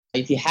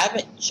If you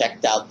haven't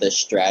checked out the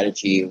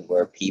strategy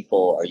where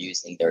people are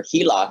using their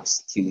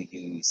HELOCs to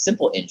use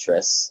simple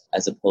interests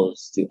as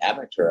opposed to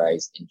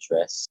amortized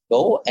interests,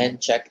 go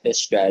and check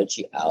this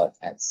strategy out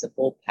at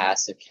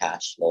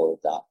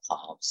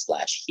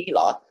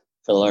simplepassivecashflow.com/HELOC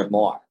to learn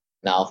more.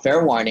 Now,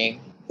 fair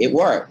warning, it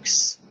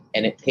works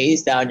and it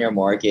pays down your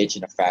mortgage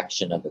in a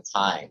fraction of the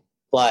time.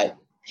 But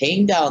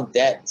paying down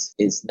debt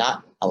is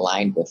not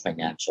aligned with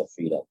financial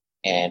freedom.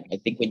 And I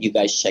think when you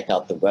guys check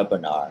out the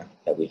webinar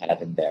that we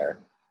have in there,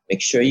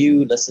 make sure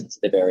you listen to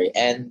the very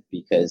end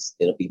because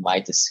it'll be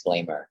my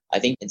disclaimer. I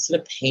think instead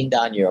of paying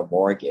down your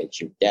mortgage,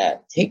 your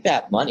debt, take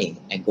that money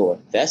and go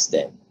invest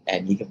it.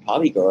 And you can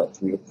probably grow it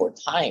 3 or 4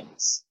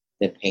 times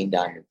than paying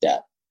down your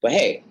debt. But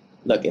hey,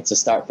 look, it's a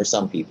start for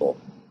some people.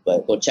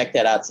 But go check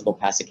that out,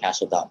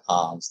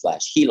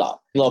 simplepassivecashflow.com/HELOC.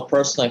 A little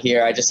personal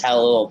here. I just had a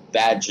little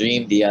bad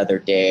dream the other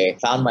day.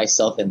 Found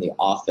myself in the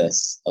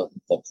office of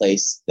the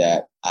place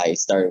that I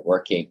started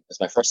working. It was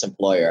my first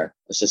employer.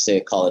 Let's just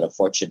say call it a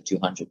Fortune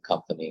 200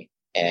 company.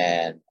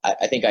 And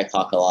I think I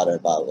talk a lot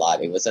about a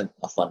lot. It wasn't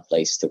a fun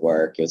place to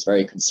work. It was a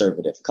very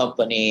conservative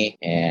company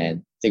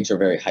and things were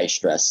very high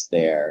stress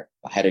there.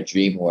 I had a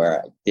dream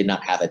where I did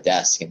not have a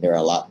desk and there are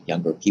a lot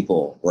younger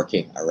people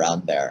working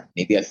around there.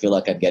 Maybe I feel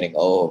like I'm getting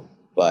old,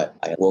 but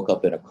I woke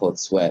up in a cold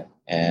sweat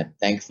and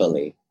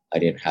thankfully I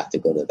didn't have to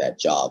go to that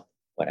job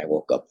when I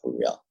woke up for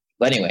real.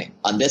 But anyway,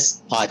 on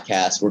this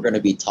podcast, we're going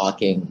to be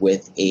talking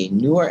with a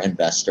newer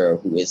investor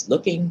who is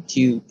looking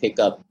to pick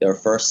up their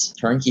first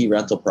turnkey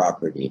rental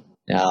property.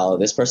 Now,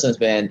 this person has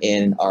been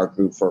in our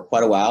group for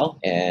quite a while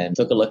and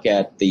took a look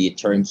at the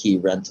turnkey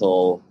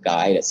rental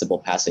guide at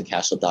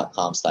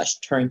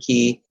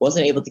simplepassivecashflow.com/turnkey.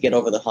 Wasn't able to get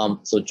over the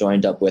hump, so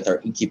joined up with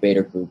our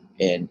incubator group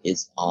and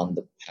is on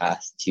the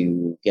path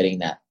to getting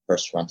that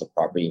first rental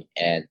property.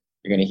 And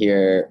you're going to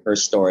hear her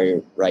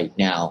story right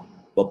now.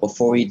 But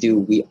before we do,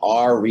 we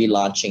are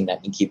relaunching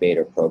that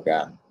incubator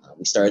program.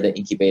 We started the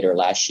incubator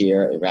last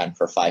year. It ran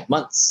for 5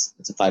 months.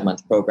 It's a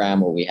 5-month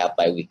program where we have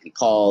biweekly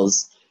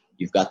calls.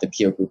 You've got the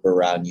peer group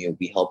around you.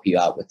 We help you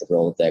out with the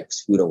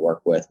Rolodex, who to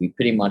work with. We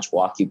pretty much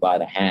walk you by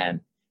the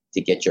hand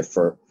to get your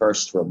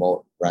first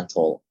remote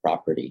rental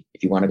property.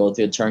 If you want to go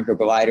through a turnkey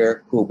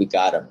provider, cool, we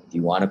got them. If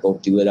you want to go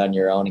do it on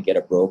your own and get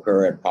a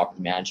broker and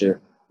property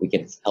manager, we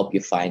can help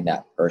you find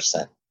that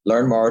person.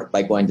 Learn more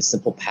by going to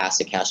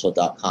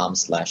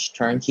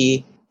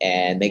simplepassivecashflow.com/turnkey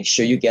and make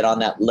sure you get on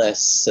that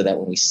list so that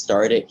when we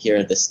start it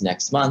here this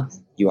next month,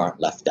 you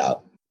aren't left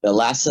out. The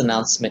last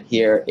announcement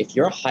here, if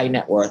you're a high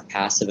net worth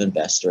passive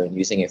investor and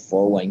using a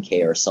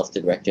 401k or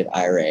self-directed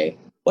IRA,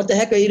 what the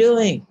heck are you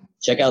doing?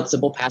 Check out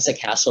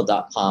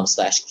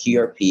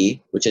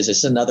simplepassivecashflow.com/QRP, which is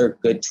just another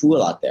good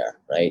tool out there,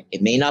 right?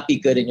 It may not be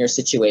good in your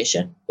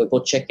situation, but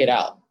go check it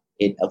out.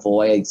 It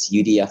avoids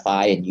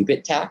UDFI and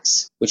UBIT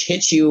tax, which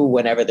hits you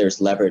whenever there's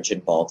leverage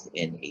involved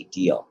in a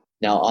deal.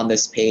 Now on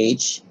this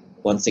page,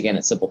 once again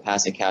at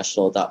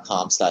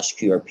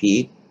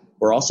simplepassivecashflow.com/QRP,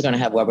 we're also going to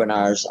have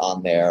webinars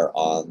on there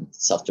on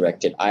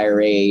self-directed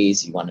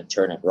IRAs. You want to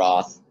turn it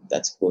Roth,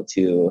 that's cool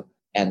too,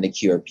 and the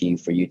QRP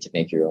for you to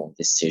make your own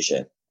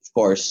decision. Of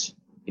course,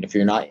 if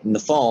you're not in the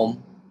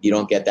foam, you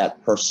don't get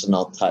that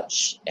personal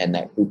touch and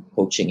that group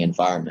coaching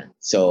environment.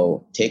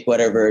 So take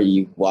whatever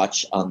you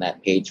watch on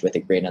that page with a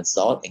grain of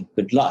salt and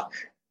good luck.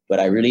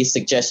 But I really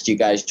suggest you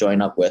guys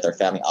join up with our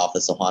Family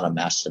Office Ohana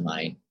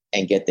Mastermind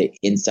and get the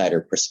insider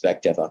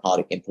perspective on how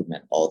to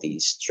implement all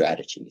these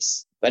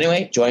strategies. But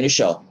anyway, join the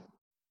show.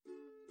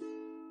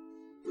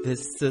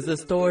 This is a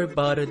story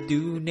about a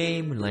dude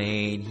named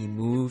Lane. He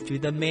moved to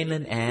the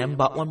mainland and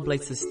bought one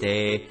place to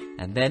stay.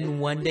 And then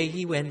one day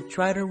he went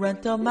try to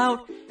rent them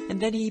out. And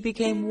then he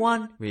became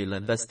one real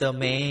investor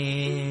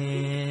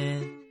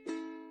man.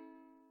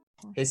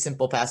 Hey,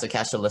 Simple Passive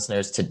Cash Flow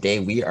listeners. Today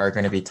we are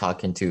going to be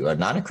talking to a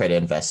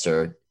non-accredited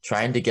investor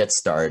trying to get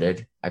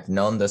started. I've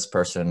known this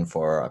person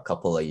for a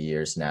couple of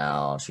years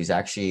now. She's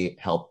actually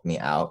helped me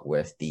out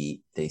with the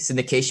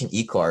syndication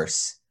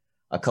e-course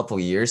a couple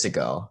of years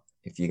ago.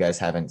 If you guys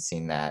haven't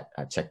seen that,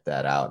 check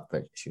that out.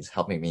 But she was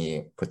helping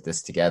me put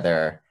this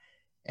together,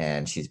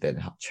 and she's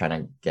been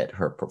trying to get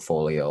her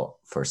portfolio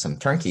for some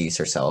turnkeys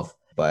herself.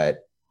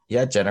 But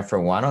yeah, Jennifer,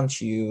 why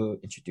don't you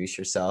introduce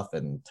yourself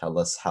and tell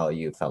us how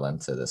you fell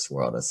into this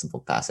world of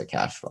Simple Passive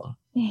Cash Flow?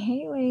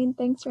 Hey, Wayne,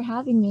 thanks for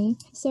having me.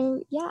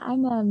 So yeah,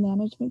 I'm a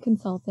management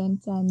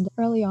consultant, and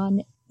early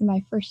on in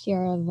my first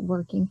year of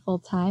working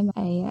full-time,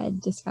 I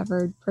had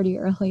discovered pretty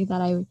early that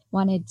I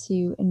wanted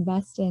to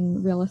invest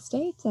in real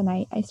estate, and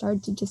I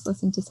started to just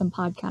listen to some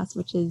podcasts,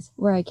 which is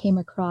where I came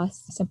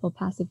across Simple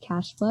Passive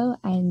Cash Flow,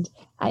 and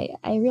I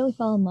really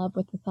fell in love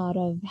with the thought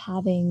of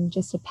having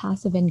just a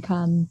passive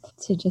income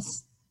to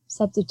just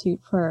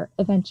substitute for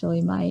eventually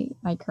my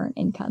current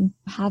income.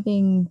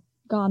 Having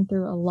gone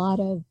through a lot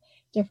of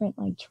different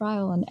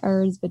trial and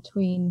errors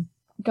between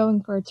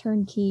going for a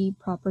turnkey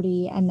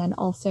property and then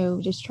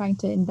also just trying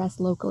to invest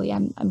locally.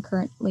 I'm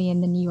currently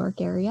in the New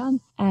York area,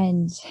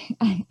 and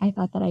I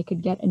thought that I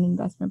could get an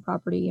investment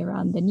property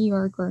around the New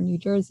York or New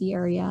Jersey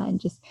area, and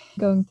just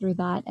going through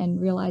that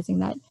and realizing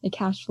that the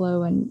cash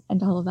flow and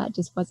all of that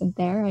just wasn't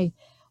there. I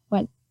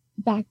went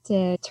back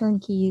to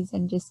turnkeys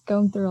and just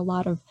going through a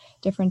lot of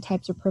different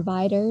types of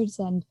providers.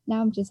 And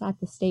now I'm just at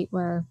the state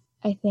where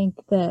I think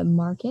the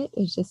market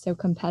is just so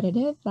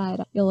competitive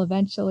that you'll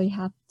eventually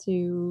have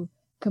to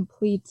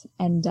complete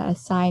and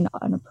sign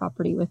on a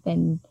property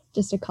within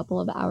just a couple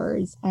of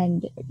hours.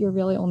 And you're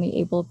really only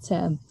able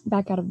to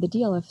back out of the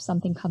deal if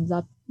something comes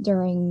up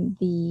during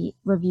the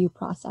review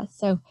process.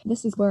 So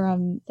this is where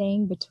I'm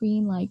staying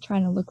between like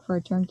trying to look for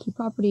a turnkey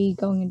property,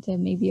 going into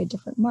maybe a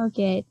different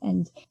market.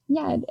 And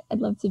yeah, I'd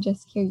love to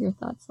just hear your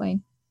thoughts,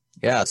 Lane.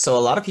 Yeah. So a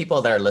lot of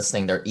people that are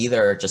listening, they're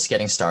either just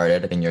getting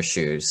started in your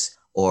shoes,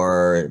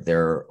 or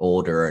they're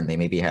older and they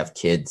maybe have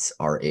kids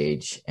our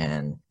age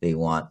and they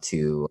want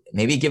to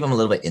maybe give them a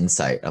little bit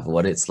insight of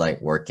what it's like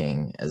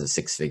working as a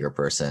six-figure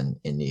person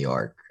in New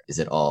York. Is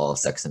it all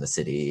Sex in the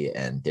City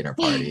and dinner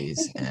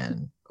parties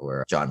and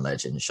where John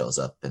Legend shows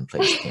up and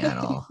plays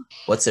piano?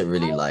 What's it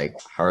really like?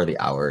 How are the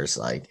hours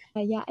like?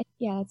 Yeah,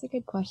 it's a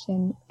good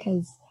question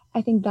because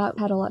I think that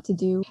had a lot to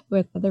do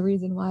with the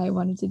reason why I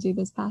wanted to do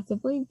this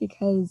passively,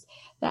 because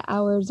the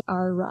hours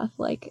are rough.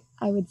 Like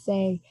I would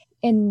say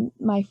in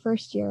my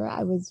first year,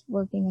 I was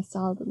working a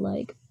solid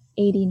like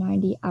 80,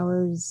 90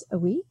 hours a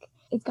week.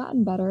 It's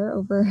gotten better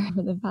over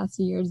the past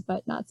few years,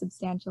 but not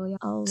substantially.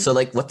 So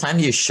like what time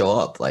do you show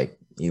up? Like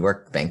you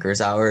work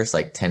banker's hours,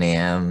 like 10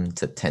 a.m.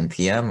 to 10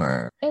 p.m.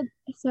 or?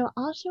 So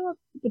I'll show up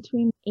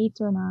between 8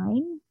 or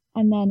 9.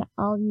 And then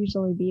I'll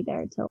usually be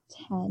there till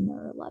 10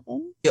 or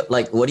 11.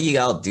 Like, what do you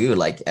all do?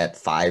 Like at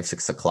 5,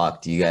 6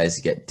 o'clock, do you guys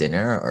get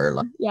dinner or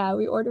like? Yeah,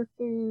 we order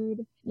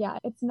food. Yeah,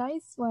 it's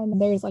nice when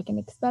there's like an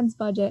expense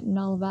budget and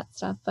all of that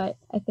stuff. But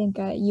I think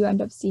you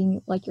end up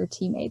seeing like your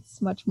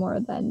teammates much more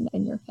than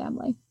in your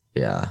family.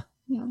 Yeah.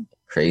 Yeah.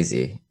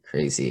 Crazy.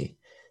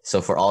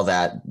 So for all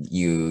that,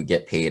 you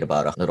get paid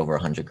about a little over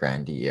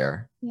 $100,000 a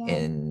year. Yeah.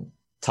 And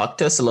talk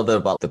to us a little bit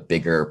about the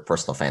bigger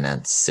personal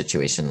finance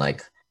situation.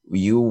 Like,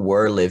 you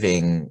were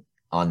living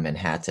on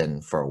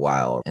Manhattan for a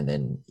while and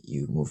then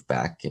you moved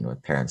back in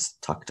with parents.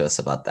 Talk to us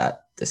about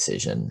that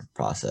decision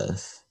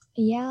process.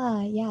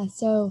 Yeah.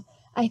 So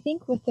I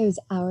think with those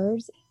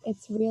hours,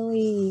 it's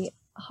really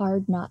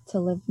hard not to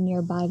live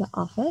nearby the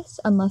office,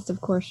 unless of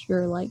course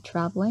you're like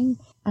traveling.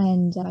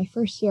 And my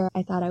first year,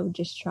 I thought I would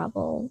just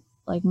travel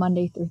like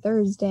Monday through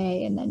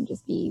Thursday and then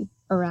just be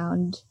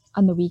around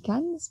on the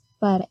weekends.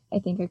 But I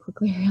think I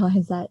quickly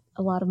realized that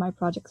a lot of my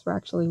projects were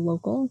actually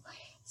local.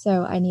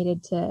 So I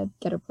needed to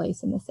get a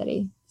place in the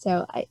city.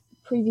 So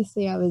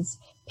previously I was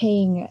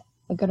paying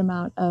a good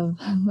amount of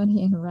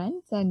money in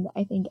rent. And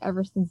I think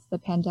ever since the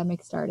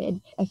pandemic started,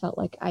 I felt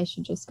like I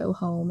should just go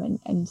home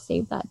and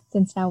save that,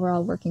 since now we're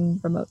all working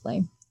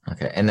remotely.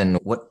 Okay. And then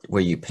what were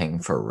you paying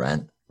for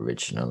rent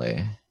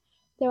originally?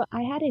 So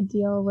I had a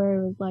deal where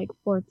it was like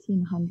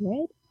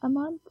 $1,400 a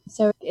month.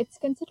 So it's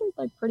considered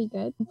like pretty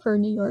good for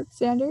New York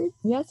standards.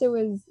 Yes, it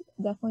was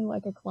definitely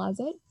like a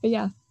closet, but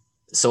yeah.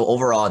 So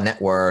overall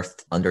net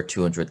worth under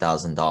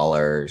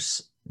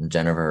 $200,000.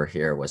 Jennifer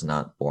here was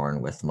not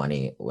born with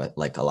money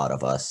like a lot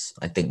of us.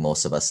 I think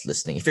most of us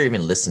listening, if you're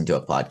even listening to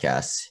a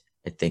podcast,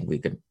 I think we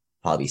could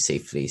probably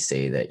safely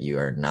say that you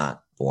are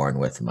not born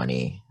with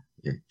money.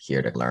 You're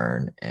here to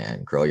learn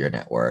and grow your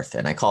net worth.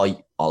 And I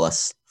call all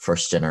us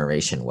first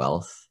generation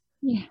wealth.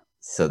 Yeah.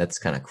 So that's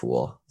kind of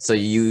cool. So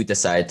you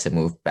decide to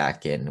move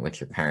back in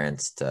with your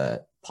parents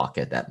to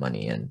pocket that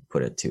money and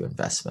put it to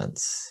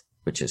investments,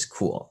 which is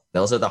cool.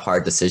 Those are the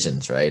hard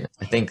decisions, right?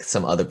 I think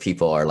some other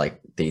people are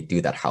like, they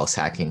do that house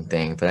hacking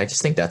thing, but I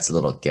just think that's a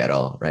little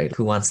ghetto, right?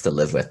 Who wants to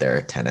live with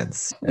their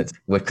tenants? It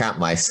would cramp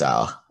my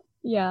style.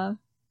 Yeah.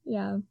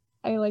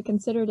 I like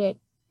considered it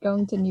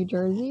going to New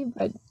Jersey,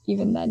 but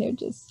even then it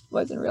just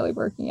wasn't really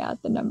working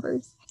out the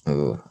numbers.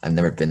 Ooh, I've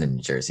never been to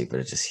New Jersey, but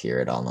I just hear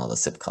it on all the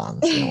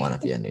sitcoms. You don't want to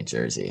be in New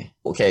Jersey.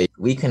 Okay,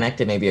 we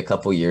connected maybe a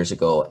couple years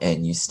ago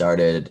and you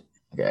started.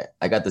 Okay,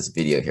 I got this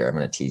video here. I'm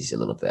going to tease you a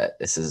little bit.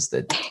 This is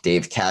the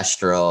Dave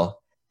Castro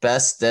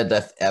best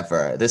deadlift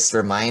ever. This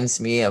reminds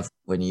me of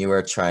when you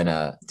were trying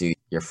to do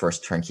your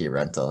first turnkey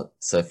rental.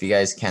 So if you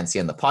guys can't see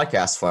on the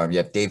podcast form, you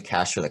have Dave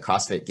Castro, the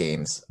CrossFit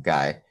Games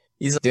guy.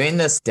 He's doing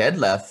this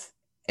deadlift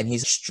and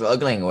he's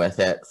struggling with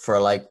it for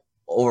like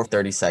over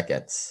 30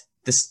 seconds.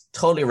 This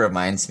totally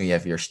reminds me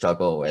of your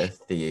struggle with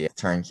the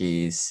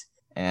turnkeys,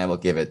 and we'll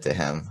give it to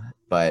him.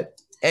 But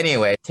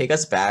anyway, take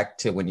us back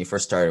to when you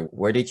first started.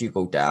 Where did you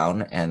go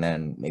down? And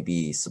then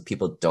maybe so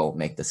people don't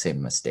make the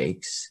same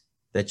mistakes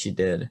that you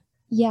did.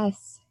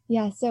 Yes.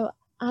 Yeah. So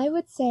I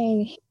would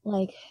say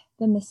like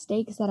the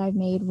mistakes that I've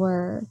made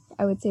were,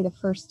 I would say the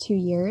first 2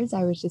 years,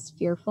 I was just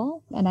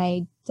fearful. And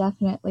I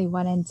definitely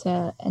went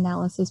into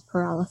analysis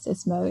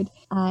paralysis mode.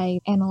 I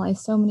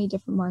analyzed so many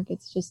different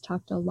markets, just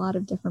talked to a lot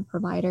of different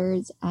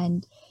providers.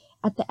 And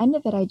at the end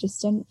of it, I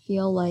just didn't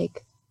feel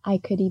like I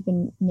could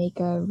even make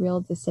a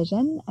real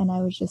decision. And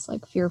I was just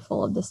like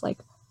fearful of this like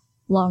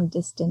long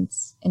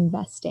distance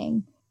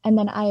investing. And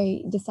then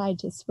I decided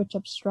to switch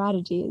up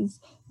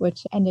strategies,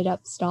 which ended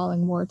up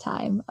stalling more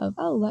time of,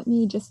 let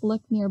me just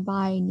look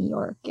nearby New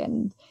York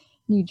and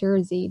New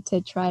Jersey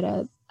to try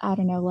to, I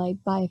don't know,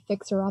 like buy a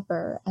fixer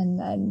upper and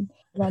then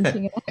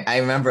renting it. I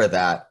remember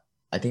that.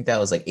 I think that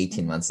was like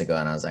 18 months ago.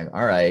 And I was like,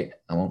 all right,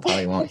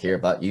 probably won't hear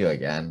about you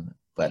again.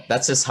 But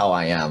that's just how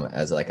I am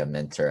as like a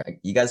mentor.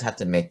 You guys have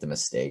to make the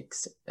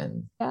mistakes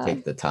and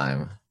take the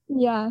time.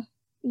 Yeah.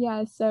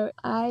 Yeah. So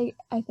I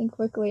think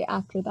quickly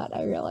after that,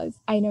 I realized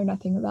I know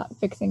nothing about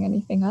fixing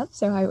anything up.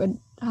 So I would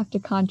have to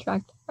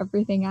contract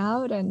everything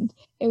out. And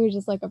it was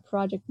just like a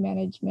project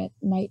management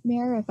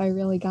nightmare if I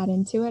really got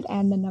into it.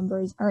 And the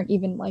numbers aren't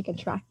even like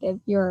attractive.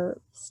 You're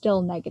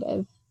still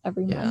negative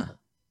every month.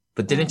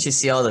 But didn't you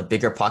see all the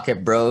bigger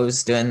pocket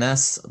bros doing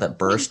this, that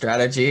BRRRR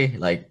strategy?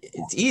 Like,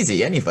 it's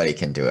easy. Anybody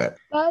can do it.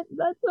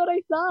 That's what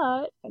I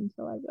thought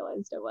until I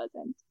realized it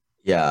wasn't.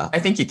 Yeah, I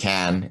think you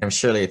can. I'm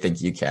surely I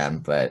think you can,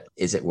 but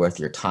is it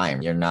worth your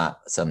time? You're not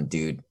some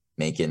dude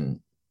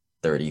making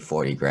 30,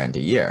 40 grand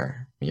a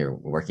year. You're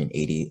working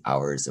 80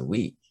 hours a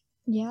week.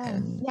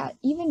 Yeah. Yeah.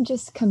 Even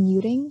just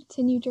commuting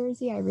to New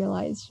Jersey, I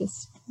realized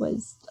just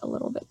was a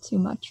little bit too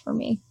much for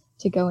me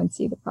to go and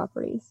see the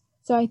properties.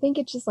 So I think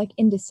it's just like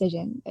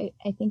indecision. I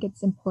think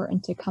it's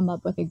important to come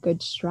up with a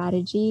good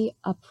strategy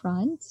up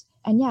front.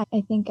 And yeah, I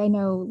think I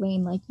know,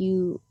 Lane, like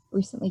you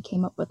recently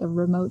came up with a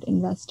remote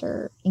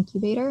investor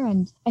incubator.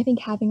 And I think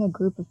having a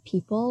group of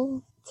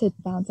people to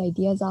bounce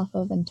ideas off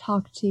of and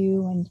talk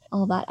to and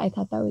all that, I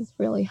thought that was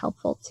really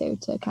helpful too,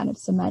 to kind of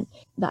cement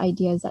the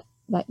ideas that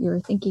you're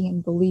thinking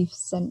and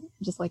beliefs and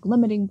just like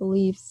limiting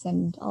beliefs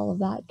and all of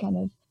that kind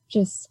of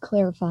just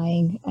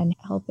clarifying and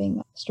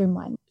helping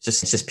streamline.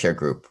 It's just peer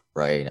group,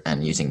 right?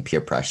 And using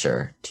peer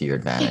pressure to your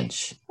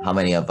advantage. How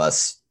many of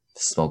us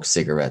smoke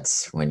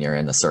cigarettes when you're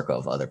in a circle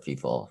of other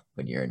people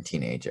when you're a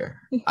teenager?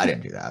 I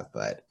didn't do that,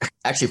 but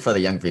actually for the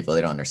young people,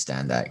 they don't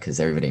understand that because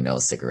everybody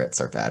knows cigarettes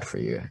are bad for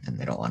you and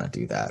they don't want to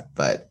do that.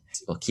 But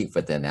we'll keep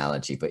with the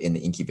analogy. But in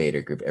the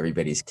incubator group,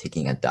 everybody's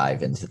taking a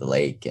dive into the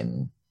lake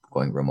and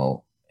going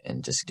remote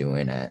and just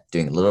doing a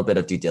little bit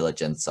of due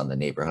diligence on the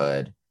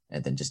neighborhood,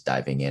 and then just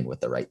diving in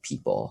with the right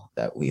people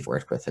that we've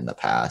worked with in the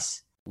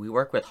past. We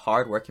work with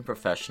hard-working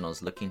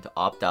professionals looking to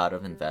opt out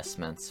of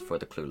investments for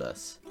the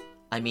clueless.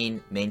 I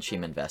mean,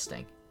 mainstream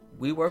investing.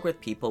 We work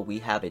with people we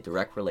have a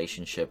direct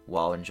relationship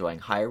while enjoying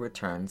higher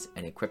returns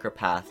and a quicker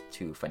path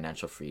to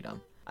financial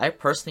freedom. I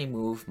personally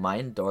moved my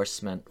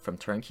endorsement from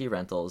turnkey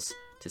rentals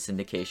to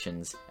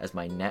syndications as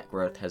my net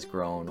worth has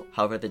grown.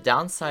 However, the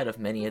downside of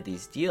many of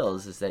these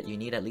deals is that you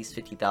need at least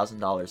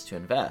 $50,000 to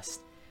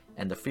invest,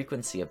 and the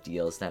frequency of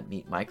deals that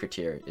meet my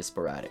criteria is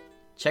sporadic.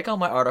 Check out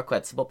my article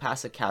at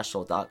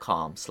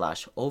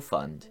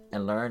simplepassivecashflow.com/ofund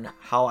and learn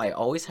how I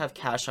always have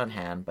cash on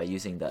hand by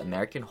using the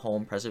American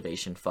Home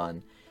Preservation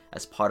Fund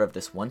as part of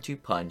this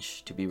 1-2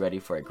 punch to be ready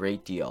for a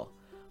great deal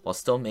while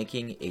still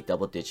making a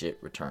double-digit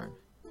return.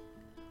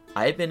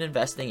 I have been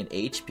investing in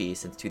AHP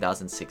since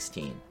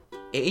 2016.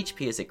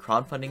 AHP is a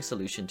crowdfunding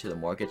solution to the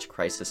mortgage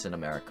crisis in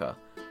America,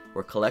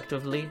 where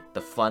collectively the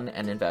fund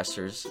and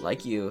investors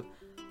like you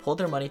pull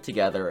their money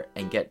together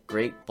and get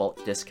great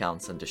bulk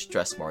discounts on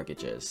distressed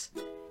mortgages.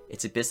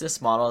 It's a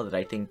business model that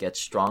I think gets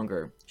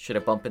stronger should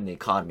a bump in the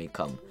economy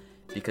come,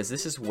 because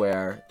this is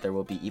where there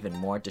will be even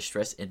more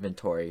distressed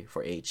inventory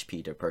for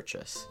AHP to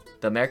purchase.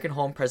 The American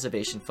Home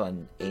Preservation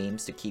Fund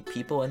aims to keep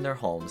people in their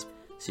homes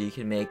so you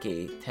can make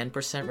a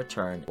 10%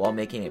 return while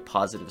making a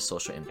positive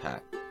social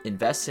impact.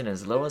 Invest in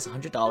as little as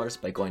 $100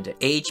 by going to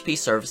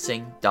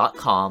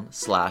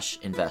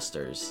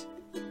ahpservicing.com/investors.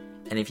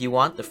 And if you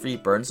want the free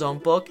Burn Zone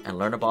book and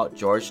learn about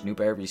George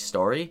Newberry's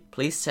story,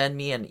 please send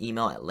me an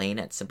email at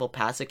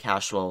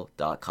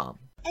lane@simplepassivecashflow.com.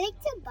 I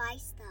like to buy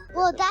stuff.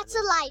 Well, that's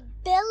a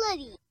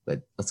liability.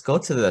 But let's go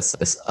to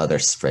this other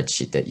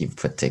spreadsheet that you've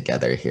put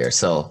together here.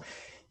 So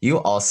you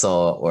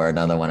also were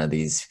another one of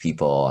these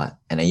people,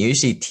 and I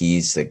usually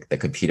tease the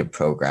computer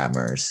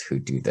programmers who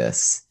do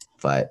this,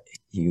 but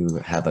you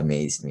have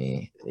amazed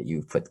me that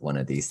you put one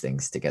of these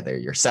things together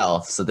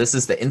yourself. So this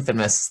is the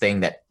infamous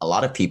thing that a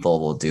lot of people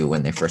will do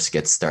when they first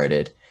get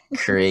started.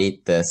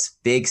 Create this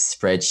big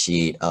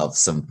spreadsheet of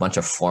some bunch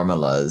of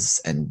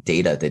formulas and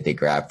data that they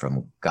grab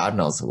from God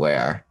knows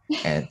where,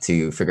 and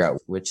to figure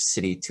out which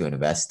city to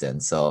invest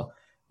in. So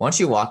why don't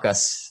you walk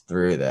us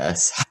through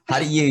this? How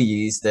do you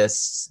use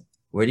this?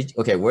 Where did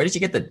you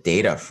get the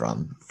data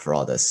from for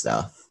all this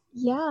stuff?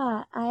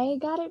 Yeah, I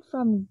got it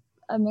from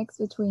a mix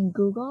between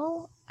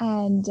Google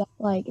and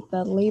like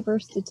the labor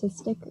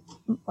statistic,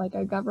 like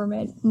a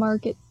government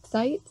market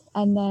site,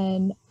 and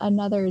then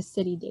another is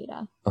city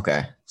data.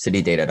 Okay,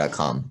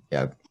 citydata.com.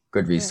 Yeah,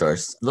 good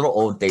resource. A little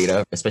old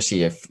data,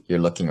 especially if you're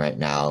looking right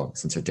now,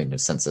 since we're doing the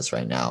census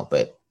right now.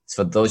 But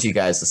for those of you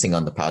guys listening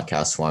on the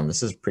podcast form,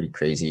 this is a pretty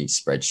crazy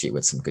spreadsheet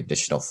with some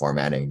conditional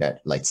formatting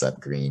that lights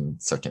up green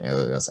certain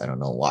areas. I don't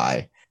know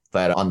why.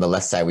 But on the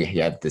left side, we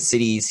have the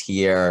cities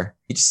here.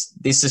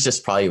 This is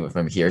just probably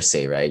from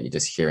hearsay, right? You're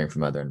just hearing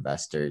from other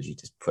investors. You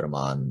just put them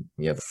on.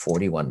 We have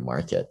 41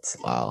 markets.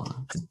 Wow.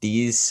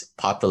 These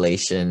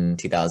population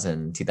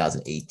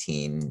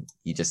 2018,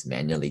 you just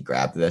manually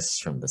grab this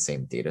from the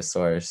same data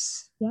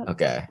source. Yep.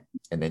 Okay.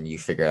 And then you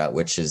figure out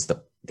which is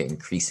the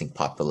increasing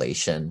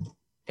population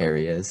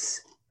areas.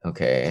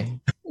 Okay.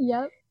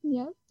 Yep.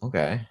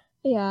 Okay.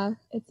 Yeah,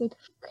 it's a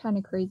kind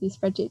of crazy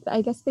spreadsheet.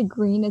 I guess the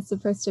green is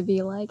supposed to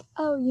be like,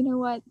 oh, you know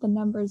what? The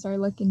numbers are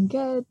looking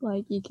good.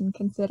 Like, you can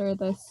consider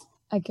this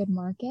a good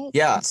market.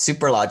 Yeah,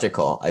 super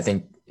logical. I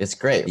think it's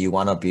great. You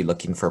want to be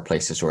looking for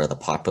places where the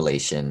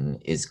population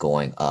is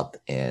going up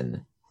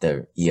and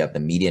the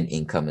median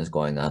income is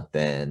going up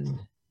and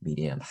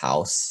median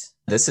house.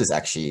 This is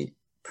actually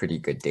pretty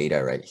good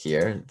data right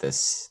here.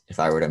 This, if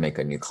I were to make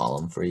a new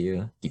column for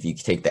you, if you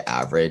take the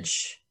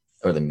average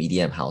or the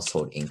median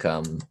household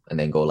income and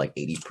then go like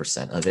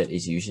 80% of it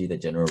is usually the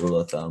general rule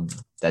of thumb.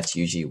 That's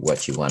usually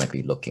what you want to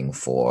be looking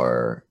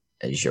for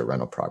as your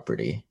rental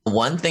property.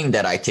 One thing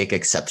that I take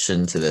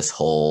exception to this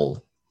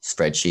whole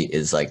spreadsheet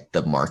is like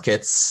the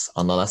markets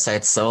on the left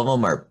side. Some of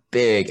them are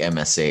big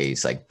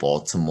MSAs like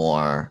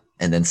Baltimore,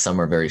 and then some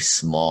are very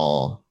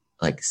small.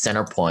 Like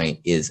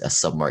Centerpoint is a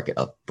submarket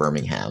of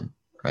Birmingham,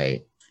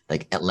 right?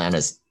 Like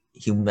Atlanta's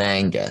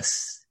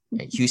humongous.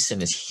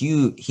 Houston is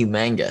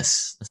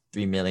humongous.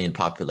 3 million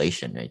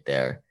population right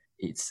there.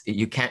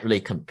 You can't really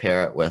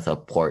compare it with a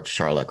Port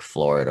Charlotte,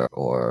 Florida,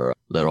 or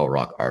Little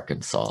Rock,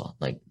 Arkansas.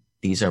 Like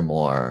these are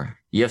more,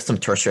 you have some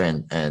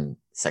tertiary and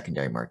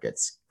secondary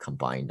markets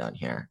combined on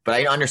here. But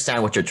I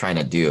understand what you're trying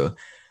to do.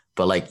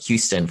 But like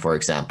Houston, for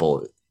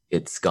example,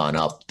 it's gone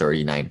up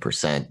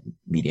 39%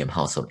 median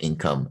household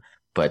income.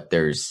 But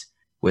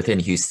within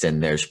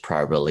Houston, there's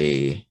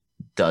probably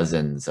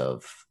dozens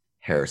of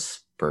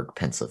Harrisburg,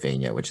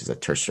 Pennsylvania, which is a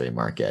tertiary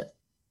market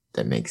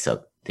that makes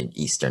up, I think,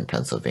 Eastern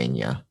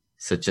Pennsylvania.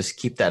 So just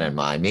keep that in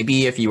mind.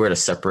 Maybe if you were to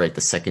separate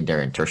the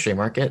secondary and tertiary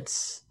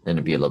markets, then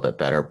it'd be a little bit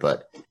better.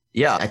 But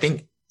yeah, I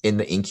think in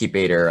the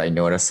incubator, I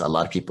notice a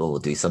lot of people will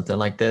do something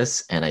like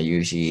this. And I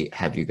usually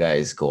have you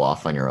guys go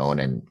off on your own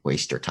and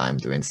waste your time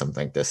doing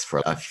something like this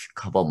for a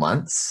couple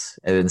months.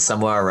 And then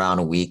somewhere around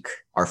a week,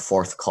 our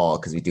fourth call,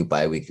 because we do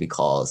bi-weekly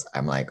calls,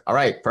 I'm like, all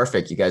right,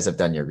 perfect. You guys have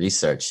done your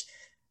research.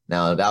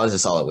 Now, that was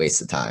just all a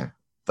waste of time.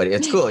 But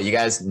it's cool. You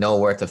guys know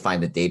where to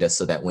find the data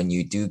so that when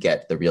you do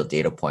get the real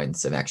data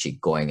points and actually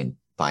going and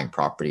buying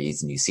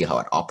properties and you see how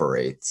it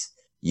operates,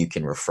 you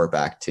can refer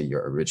back to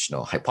your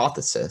original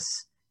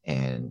hypothesis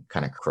and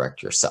kind of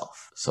correct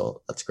yourself.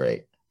 So that's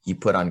great. You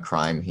put on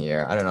crime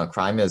here. I don't know.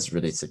 Crime is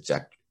really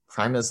subjective.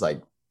 Crime is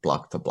like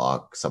block to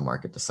block,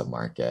 submarket to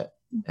submarket.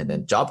 And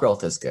then job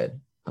growth is good.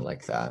 I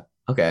like that.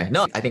 Okay.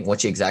 No, I think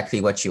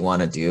exactly what you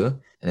want to do.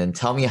 And then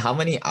tell me, how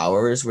many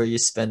hours were you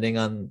spending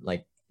on,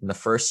 like, in the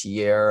first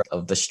year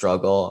of the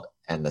struggle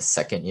and the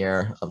second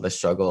year of the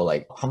struggle?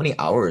 Like, how many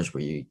hours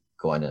were you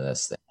going to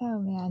this thing? Oh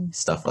man.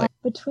 Stuff like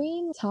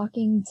between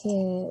talking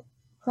to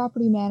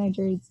property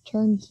managers,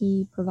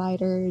 turnkey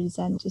providers,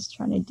 and just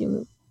trying to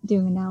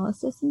do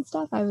analysis and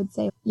stuff, I would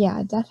say,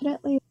 yeah,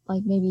 definitely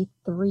like maybe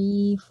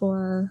 3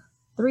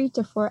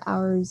 to 4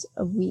 hours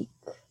a week.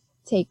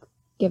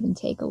 Give and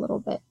take a little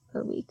bit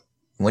per week.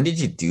 When did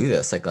you do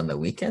this? Like on the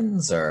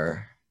weekends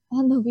or?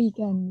 On the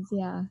weekends,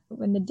 yeah.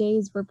 When the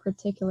days were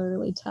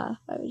particularly tough,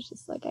 I was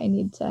just like, I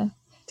need to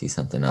do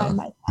something else. Find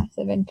my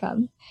passive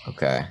income.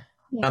 Okay.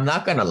 Yeah. I'm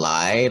not gonna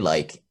lie,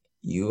 like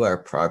you are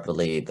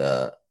probably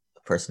the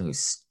person who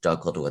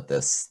struggled with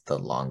this the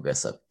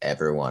longest of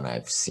everyone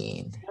I've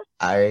seen.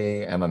 I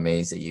am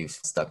amazed that you've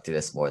stuck to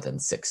this more than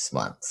 6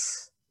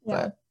 months. Yeah.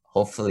 But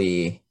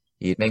hopefully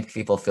you make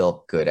people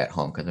feel good at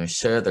home, because I'm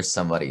sure there's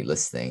somebody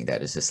listening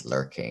that is just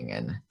lurking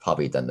and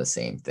probably done the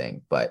same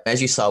thing. But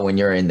as you saw when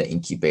you're in the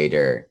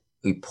incubator,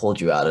 we pulled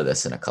you out of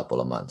this in a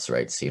couple of months,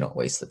 right? So you don't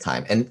waste the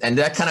time. And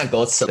that kind of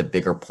goes to the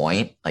bigger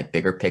point, like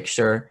bigger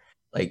picture.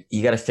 Like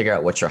you got to figure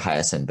out what's your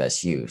highest and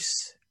best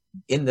use.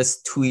 In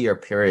this 2-year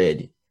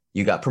period,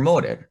 you got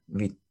promoted.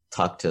 We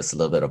talked to us a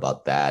little bit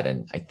about that.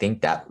 And I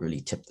think that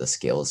really tipped the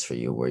scales for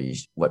you,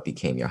 what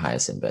became your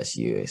highest and best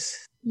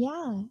use.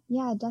 Yeah,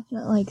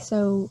 definitely. Like,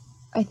 so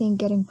I think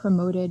getting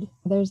promoted,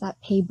 there's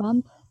that pay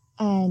bump.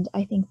 And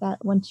I think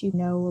that once you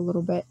know a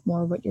little bit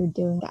more what you're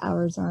doing, the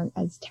hours aren't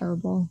as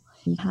terrible.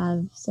 You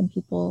have some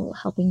people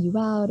helping you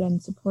out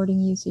and supporting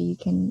you so you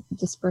can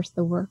disperse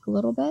the work a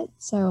little bit.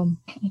 So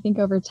I think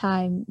over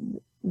time,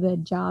 the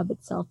job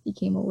itself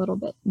became a little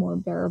bit more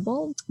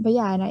bearable. But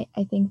yeah, and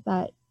I think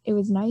that it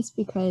was nice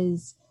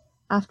because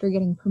after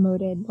getting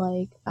promoted,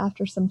 like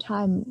after some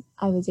time,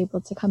 I was able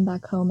to come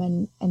back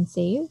home and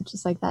save,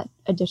 just like that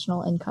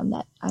additional income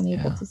that I'm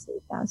able to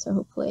save now. So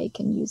hopefully I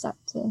can use that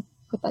to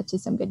put that to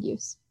some good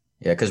use.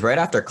 Yeah, because right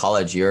after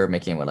college, you're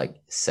making what, like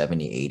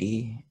 70,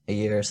 80 a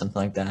year or something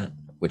like that,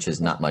 which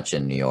is not much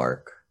in New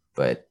York,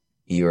 but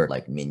you're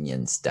like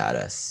minion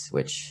status,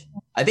 which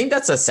I think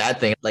that's a sad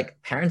thing.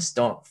 Like parents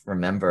don't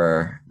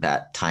remember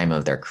that time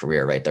of their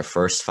career, right? Their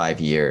first 5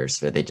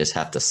 years where they just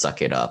have to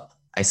suck it up.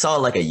 I saw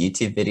like a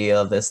YouTube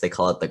video of this. They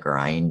call it the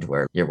grind,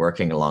 where you're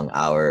working long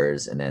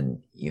hours and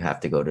then you have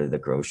to go to the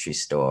grocery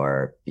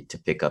store to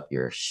pick up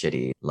your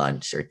shitty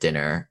lunch or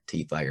dinner to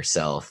eat by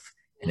yourself.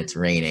 And it's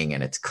raining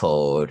and it's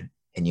cold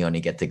and you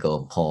only get to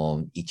go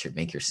home,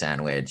 make your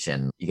sandwich,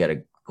 and you got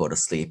to go to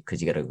sleep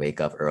because you got to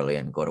wake up early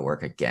and go to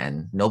work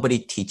again. Nobody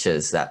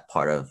teaches that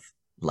part of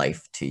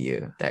life to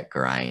you, that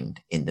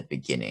grind in the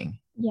beginning.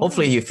 Yeah.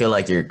 Hopefully you feel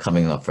like you're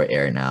coming up for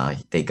air now.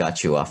 They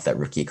got you off that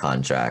rookie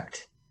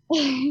contract.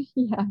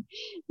 Yeah,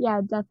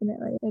 yeah,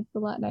 definitely. It's a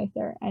lot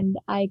nicer. And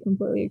I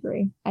completely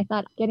agree. I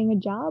thought getting a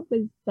job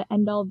was the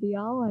end all be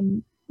all,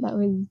 and that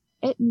was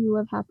it, and you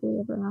live happily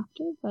ever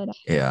after. But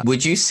Yeah.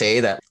 Would you say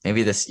that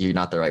maybe this you're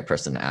not the right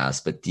person to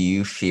ask, but do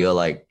you feel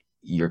like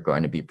you're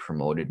going to be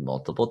promoted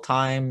multiple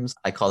times?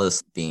 I call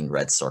this being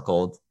red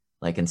circled.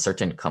 Like in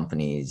certain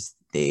companies,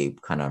 they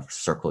kind of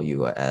circle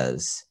you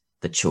as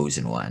the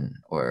chosen one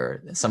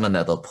or someone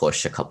that'll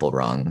push a couple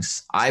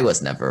rungs. I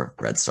was never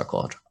red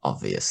circled,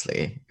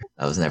 obviously.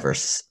 I was never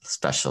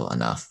special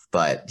enough.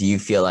 But do you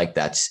feel like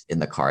that's in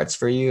the cards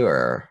for you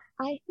or?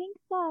 I think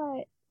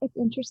that it's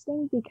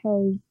interesting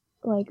because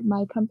like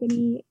my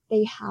company,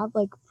 they have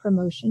like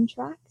promotion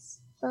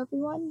tracks for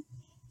everyone.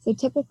 So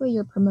typically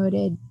you're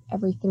promoted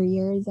every 3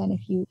 years, and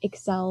if you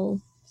excel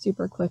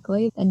super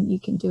quickly, then you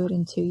can do it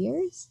in 2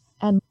 years.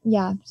 And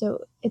yeah,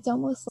 so it's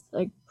almost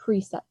like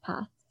preset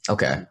path.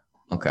 Okay.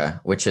 Okay.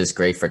 Which is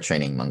great for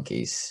training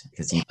monkeys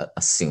because you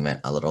assume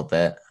it a little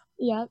bit.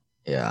 Yep.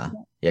 Yeah.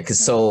 Yeah.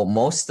 Because so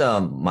most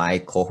my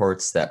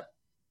cohorts that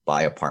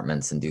buy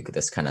apartments and do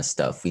this kind of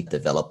stuff, we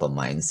develop a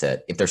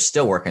mindset. If they're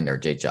still working their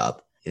day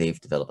job,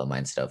 they've developed a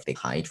mindset of they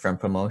hide from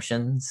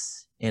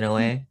promotions in a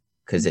way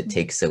because it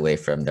takes away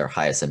from their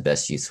highest and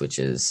best use, which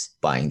is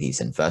buying these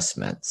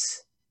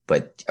investments.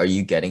 But are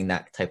you getting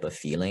that type of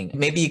feeling?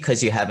 Maybe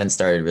because you haven't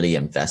started really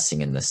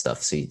investing in this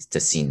stuff, so to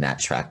see that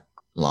track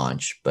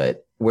launch.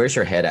 But where's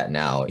your head at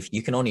now? If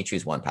you can only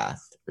choose one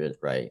path,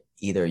 right?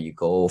 Either you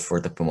go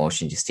for the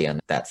promotion, you stay on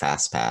that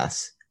fast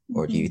pass,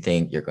 or do you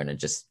think you're going to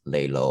just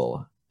lay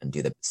low and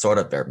do the sort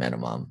of bare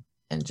minimum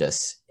and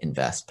just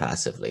invest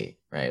passively,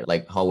 right?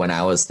 Like how when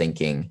I was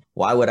thinking,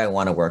 why would I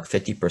want to work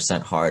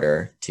 50%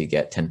 harder to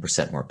get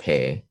 10% more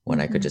pay when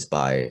I could just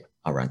buy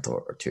a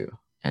rental or two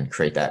and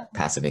create that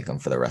passive income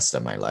for the rest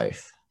of my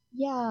life?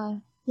 Yeah.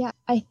 Yeah.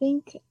 I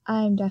think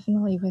I'm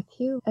definitely with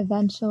you.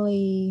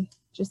 Eventually,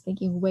 just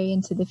thinking way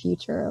into the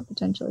future of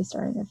potentially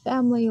starting a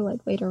family, like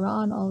later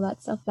on, all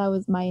that stuff. That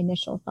was my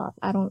initial thought.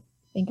 I don't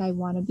think I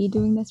want to be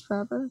doing this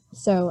forever.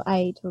 So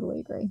I totally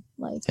agree.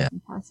 Like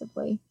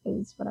passively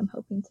is what I'm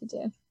hoping to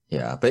do.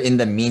 Yeah. But in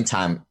the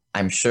meantime,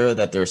 I'm sure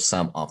that there's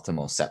some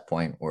optimal set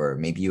point where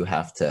maybe you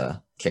have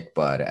to kick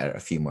butt at a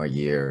few more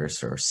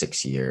years or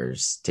 6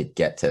 years to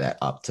get to that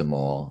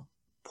optimal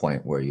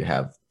point where you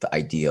have the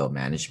ideal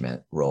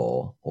management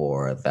role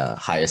or the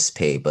highest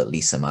pay but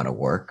least amount of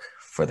work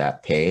for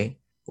that pay,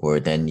 or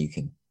then you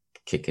can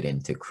kick it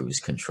into cruise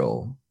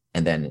control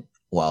and then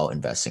while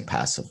investing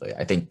passively.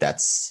 I think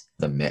that's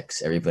the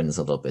mix. Everyone's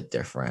a little bit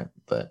different,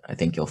 but I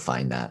think you'll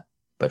find that.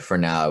 But for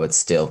now, I would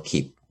still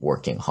keep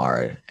working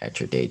hard at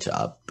your day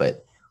job.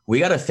 But we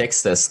got to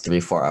fix this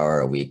 3-4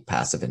 hour a week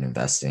passive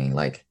investing.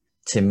 Like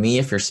to me,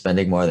 if you're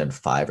spending more than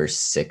 5 or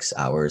 6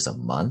 hours a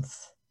month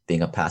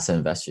being a passive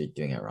investor, you're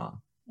doing it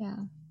wrong. Yeah.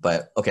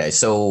 But okay,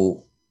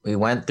 so we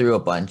went through a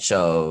bunch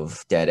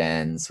of dead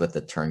ends with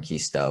the turnkey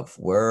stuff.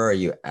 Where are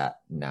you at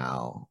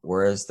now?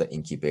 Where is the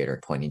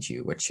incubator pointing to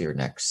you? What's your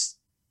next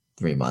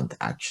 3-month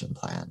action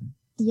plan?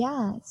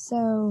 Yeah,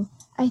 so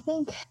I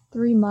think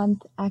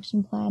 3-month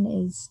action plan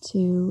is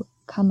to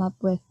come up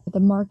with the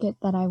market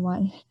that I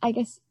want. I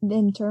guess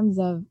in terms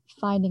of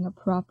finding a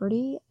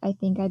property, I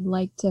think I'd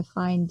like to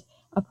find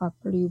a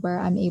property where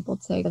I'm able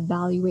to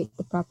evaluate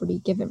the property,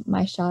 give it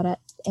my shot at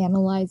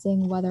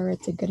analyzing whether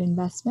it's a good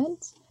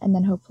investment, and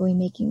then hopefully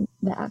making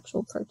the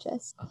actual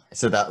purchase.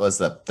 So that was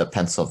the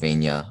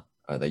Pennsylvania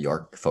or the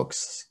York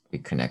folks we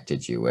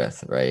connected you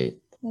with, right?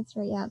 That's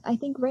right, yeah. I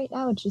think right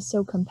now it's just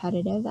so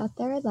competitive out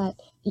there that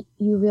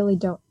you really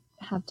don't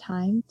have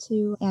time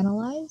to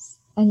analyze.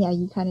 And yeah,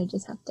 you kind of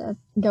just have to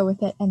go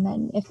with it. And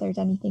then if there's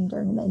anything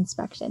during the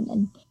inspection,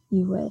 then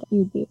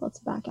you'd be able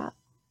to back out.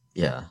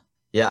 Yeah.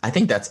 Yeah, I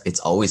think it's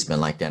always been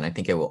like that. And I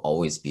think it will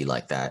always be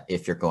like that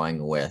if you're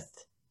going with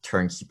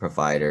turnkey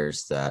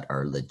providers that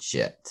are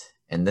legit.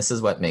 And this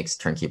is what makes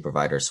turnkey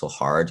providers so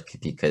hard,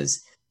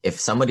 because if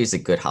somebody's a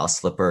good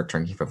house flipper,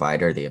 turnkey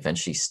provider, they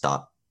eventually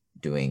stop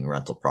doing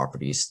rental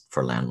properties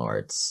for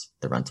landlords,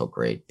 the rental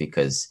grade,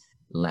 because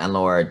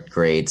landlord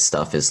grade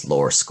stuff is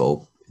lower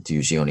scope. It's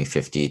usually only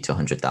 $50,000 to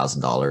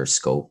 $100,000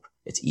 scope.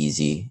 It's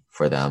easy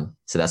for them.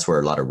 So that's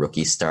where a lot of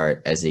rookies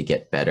start. As they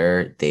get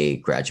better, they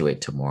graduate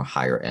to more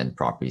higher end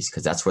properties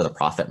because that's where the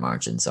profit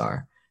margins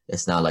are.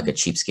 It's not like a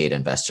cheapskate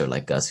investor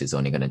like us who's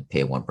only going to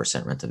pay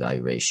 1% rent to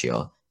value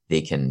ratio.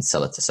 They can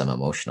sell it to some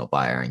emotional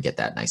buyer and get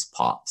that nice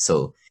pop.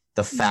 So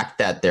the fact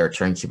that they're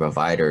turnkey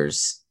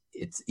providers,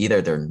 it's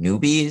either they're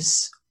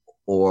newbies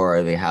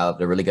or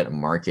they're really good at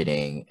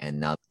marketing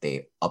and now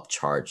they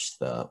upcharge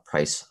the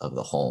price of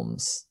the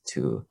homes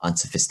to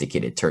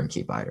unsophisticated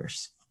turnkey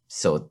buyers.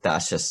 So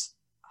that's just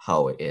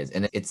how it is.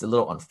 And it's a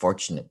little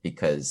unfortunate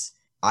because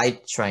I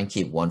try and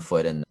keep one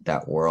foot in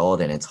that world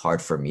and it's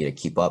hard for me to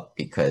keep up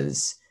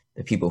because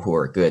the people who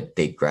are good,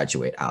 they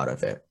graduate out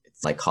of it.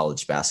 It's like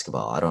college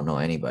basketball. I don't know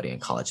anybody in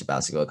college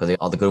basketball because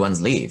all the good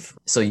ones leave.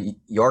 So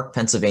York,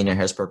 Pennsylvania,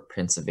 Harrisburg,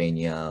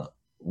 Pennsylvania,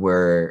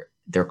 where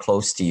they're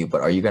close to you,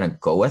 but are you going to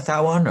go with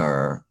that one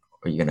or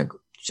are you going to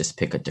just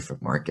pick a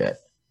different market?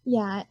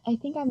 Yeah, I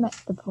think I'm at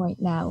the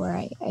point now where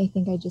I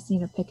think I just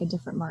need to pick a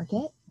different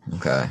market.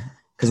 Okay.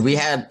 Because we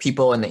had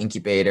people in the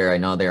incubator. I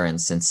know they're in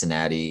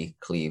Cincinnati,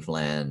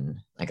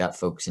 Cleveland. I got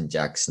folks in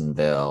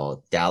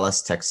Jacksonville,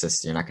 Dallas,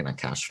 Texas. You're not going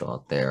to cash flow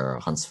out there.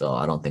 Huntsville,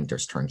 I don't think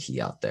there's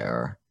turnkey out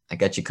there. I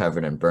got you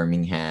covered in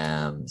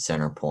Birmingham,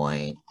 Center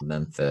Point,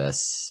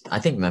 Memphis. I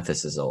think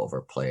Memphis is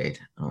overplayed.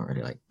 I don't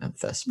really like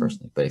Memphis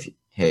personally, but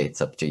hey,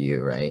 it's up to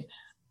you, right?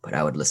 But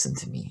I would listen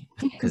to me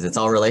because it's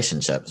all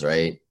relationships,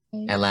 right?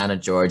 Atlanta,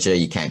 Georgia,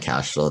 you can't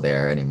cash flow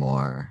there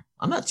anymore.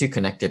 I'm not too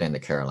connected in the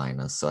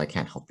Carolinas, so I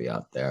can't help you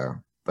out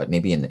there. But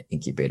maybe in the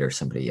incubator,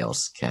 somebody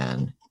else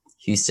can.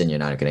 Houston, you're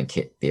not going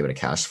to be able to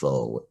cash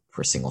flow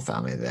for single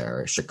family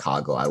there.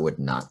 Chicago, I would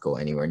not go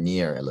anywhere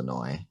near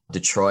Illinois.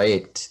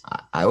 Detroit,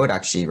 I would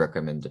actually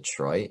recommend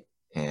Detroit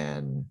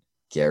and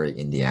Gary,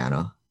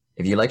 Indiana.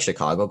 If you like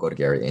Chicago, go to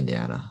Gary,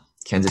 Indiana.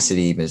 Kansas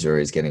City,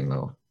 Missouri is getting a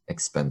little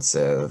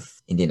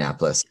expensive.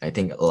 Indianapolis, I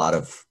think a lot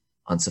of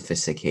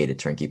unsophisticated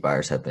turnkey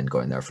buyers have been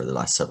going there for the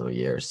last several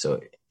years. So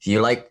if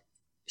you like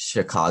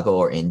Chicago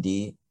or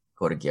Indy,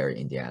 go to Gary,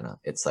 Indiana.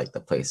 It's like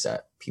the place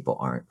that people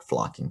aren't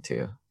flocking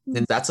to.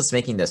 And that's what's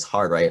making this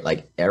hard, right?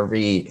 Like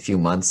every few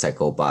months that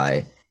go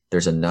by,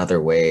 there's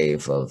another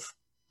wave of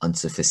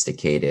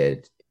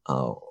unsophisticated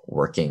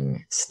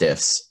working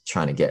stiffs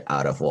trying to get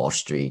out of Wall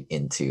Street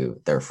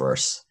into their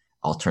first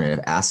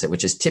alternative asset,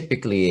 which is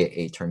typically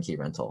a turnkey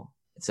rental.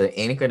 So it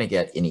ain't going to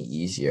get any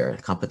easier.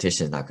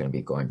 Competition is not going to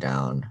be going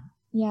down.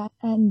 Yeah,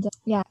 and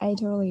I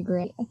totally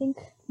agree. I think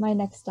my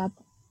next step,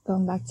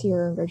 going back to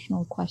your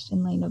original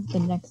question, Lane, of the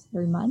next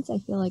 3 months, I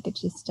feel like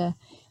it's just to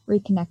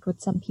reconnect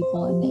with some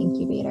people in the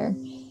incubator,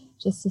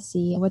 just to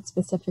see what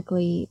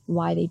specifically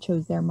why they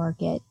chose their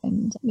market,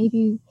 and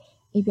maybe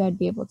I'd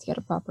be able to get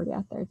a property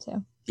out there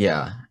too.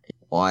 Yeah.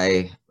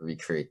 Why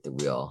recreate the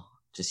wheel?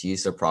 Just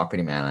use the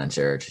property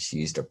manager, just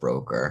use the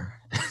broker.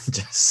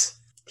 Just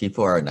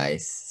people are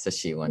nice,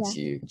 especially once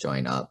you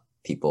join up.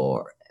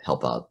 People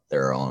help out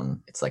their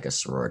own. It's like a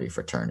sorority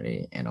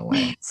fraternity in a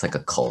way. It's like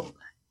a cult,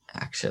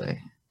 actually.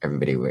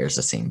 Everybody wears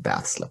the same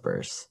bath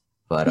slippers.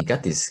 But you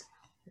got these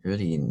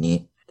really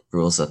neat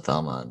rules of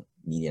thumb on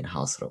median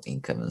household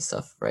income and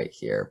stuff right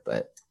here.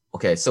 But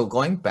okay, so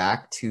going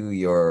back to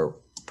your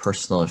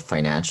personal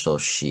financial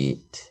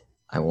sheet,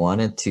 I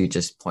wanted to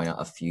just point out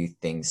a few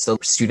things. So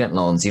student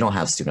loans, you don't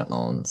have student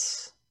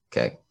loans.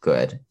 Okay,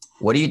 good.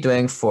 What are you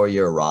doing for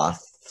your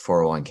Roth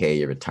 401k,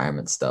 your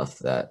retirement stuff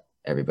that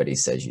everybody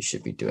says you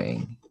should be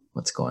doing?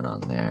 What's going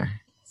on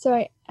there?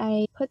 So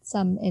I put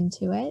some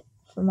into it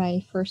for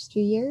my first 2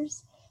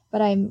 years,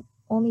 but I'm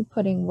only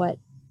putting what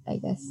I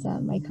guess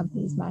my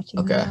company's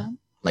matching me on.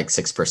 Like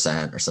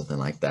 6% or something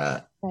like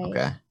that. Right.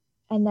 Okay.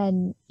 And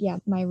then,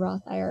 my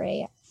Roth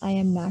IRA, I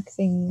am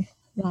maxing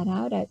that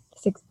out at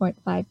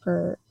 6.5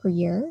 per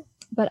year.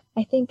 But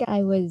I think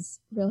I was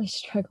really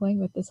struggling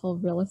with this whole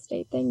real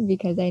estate thing,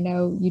 because I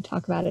know you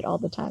talk about it all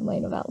the time,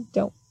 Lane, about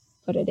don't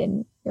put it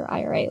in your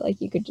IRA.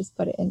 Like you could just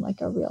put it in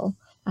like a real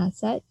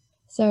asset.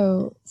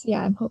 So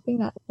I'm hoping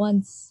that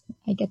once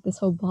I get this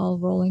whole ball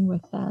rolling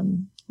with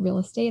real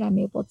estate, I'm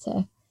able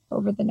to,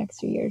 over the next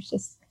few years,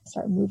 just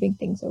start moving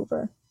things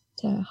over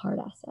to hard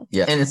assets.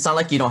 Yeah. And it's not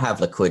like you don't have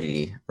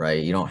liquidity,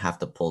 right? You don't have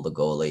to pull the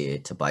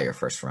goalie to buy your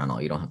first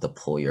rental. You don't have to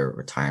pull your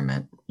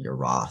retirement, your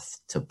Roth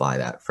to buy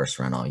that first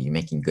rental. You're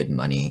making good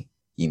money.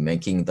 You're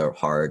making the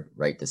hard,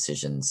 right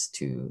decisions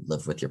to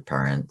live with your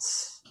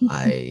parents.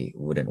 I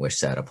wouldn't wish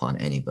that upon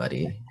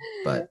anybody,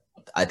 but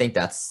I think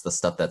that's the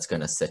stuff that's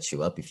going to set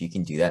you up. If you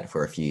can do that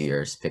for a few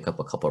years, pick up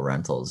a couple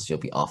rentals, you'll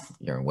be off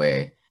your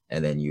way.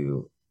 And then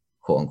you,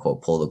 quote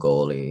unquote, pull the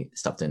goalie,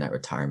 stop doing that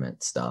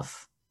retirement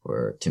stuff,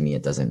 where to me,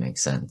 it doesn't make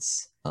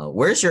sense.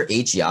 Where's your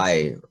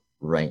AGI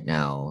right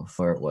now?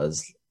 Where it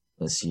was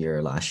this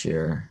year, last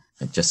year,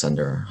 like just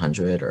under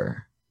 100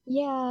 or?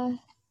 Yeah,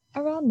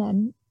 around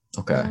then.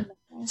 Okay.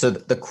 So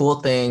the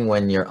cool thing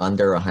when you're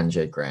under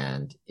 100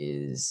 grand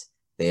is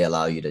they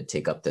allow you to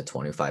take up to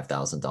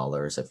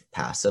 $25,000 of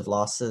passive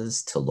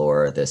losses to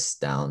lower this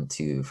down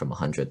to from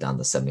 100 down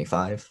to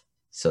 75.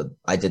 So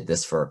I did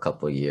this for a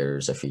couple of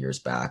years, a few years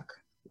back,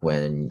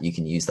 when you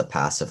can use the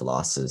passive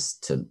losses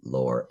to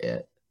lower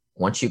it.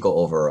 Once you go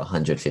over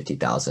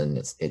 150,000,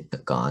 it's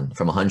gone.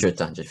 From 100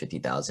 to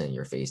 150,000,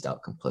 you're phased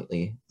out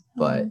completely.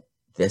 But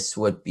this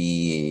would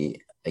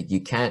be like,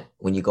 you can't,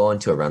 when you go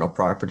into a rental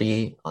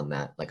property on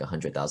that, like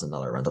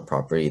 $100,000 rental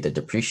property, the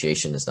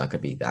depreciation is not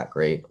going to be that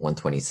great.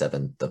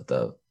 1/27th of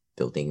the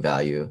building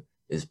value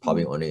is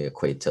probably only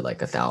equate to like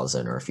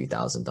 $1,000 or a few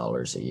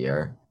 $1,000s a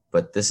year.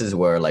 But this is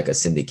where like a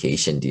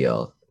syndication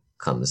deal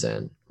comes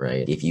in,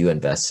 right? If you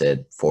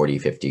invested 40,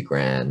 50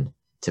 grand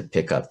to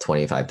pick up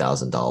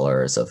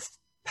 $25,000 of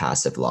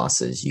passive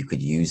losses, you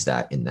could use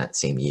that in that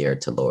same year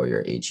to lower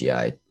your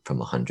AGI from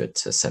 100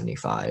 to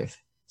 75.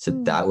 So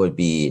that would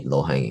be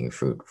low-hanging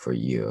fruit for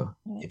you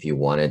if you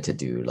wanted to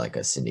do like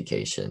a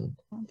syndication.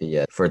 But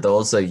yeah, for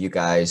those of you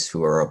guys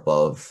who are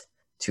above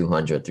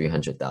 $200,000,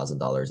 $300,000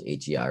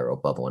 AGI or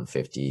above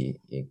 150,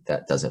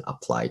 that doesn't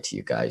apply to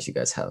you guys. You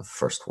guys have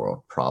first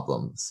world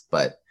problems.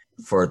 But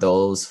For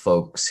those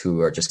folks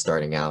who are just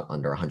starting out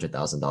under $100,000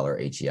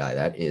 AGI,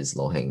 that is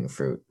low-hanging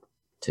fruit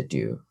to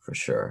do for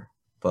sure.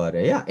 But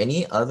yeah,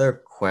 any other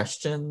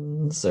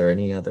questions or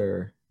any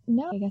other?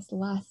 No, I guess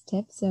last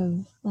tips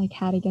of like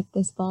how to get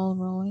this ball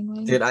rolling.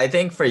 Wayne? Dude, I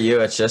think for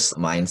you, it's just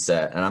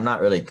mindset. And I'm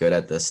not really good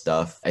at this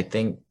stuff. I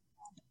think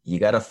you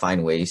got to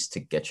find ways to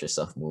get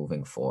yourself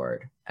moving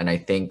forward. And I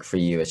think for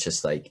you, it's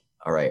just like,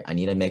 all right, I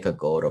need to make a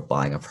goal of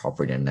buying a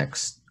property in the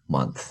next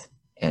month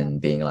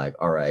and being like,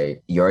 all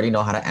right, you already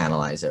know how to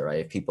analyze it, right?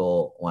 If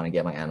people want to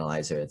get my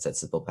analyzer, it's at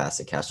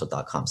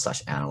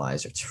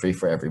simplepassivecashflow.com/analyzer. It's free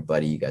for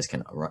everybody. You guys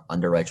can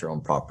underwrite your own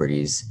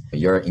properties.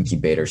 You're an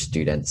incubator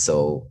student.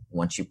 So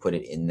once you put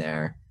it in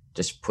there,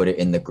 just put it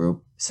in the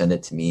group, send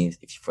it to me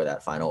for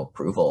that final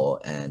approval,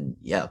 and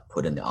yeah,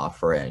 put in the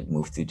offer and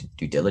move through the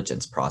due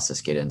diligence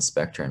process, get an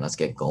inspector, and let's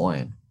get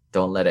going.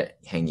 Don't let it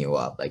hang you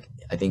up. Like,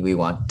 I think we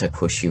want to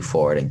push you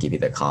forward and give you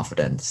the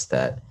confidence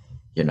that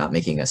you're not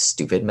making a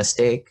stupid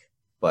mistake,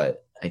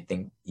 but I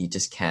think you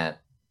just can't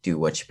do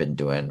what you've been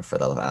doing for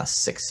the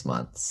last 6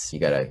 months. You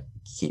got to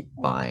keep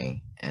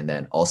buying, and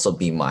then also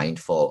be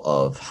mindful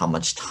of how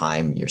much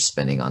time you're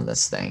spending on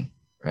this thing.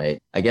 Right?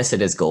 I guess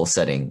it is goal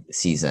setting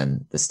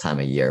season this time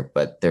of year,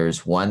 but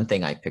there's one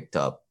thing I picked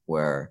up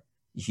where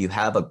if you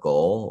have a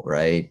goal,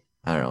 right?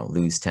 I don't know,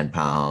 lose 10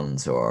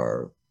 pounds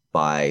or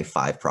buy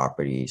 5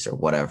 properties or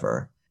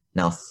whatever.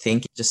 Now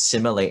just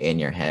simulate in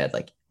your head,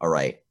 like, all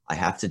right, I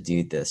have to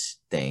do this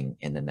thing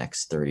in the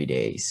next 30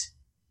 days.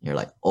 You're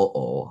like,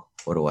 what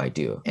do I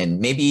do? And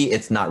maybe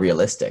it's not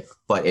realistic,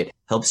 but it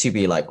helps you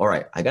be like, all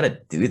right, I got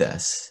to do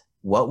this.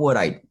 What would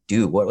I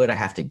do? What would I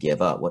have to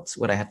give up?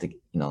 What I have to,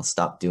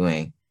 stop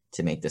doing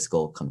to make this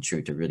goal come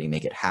true, to really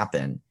make it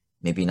happen?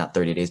 Maybe not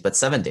 30 days, but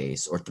 7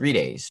 days or 3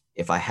 days.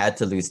 If I had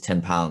to lose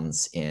 10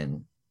 pounds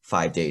in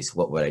 5 days,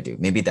 what would I do?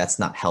 Maybe that's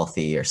not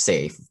healthy or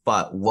safe,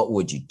 but what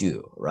would you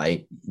do,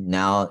 right?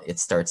 Now it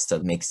starts to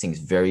make things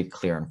very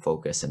clear and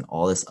focused, and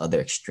all this other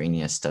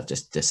extraneous stuff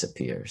just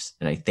disappears.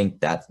 And I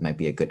think that might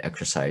be a good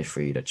exercise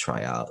for you to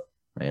try out,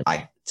 right?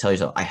 I tell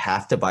yourself, I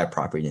have to buy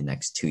property in the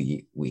next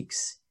 2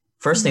 weeks.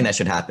 First thing that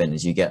should happen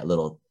is you get a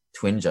little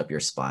twinge up your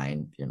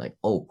spine. You're like,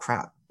 oh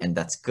crap. And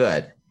that's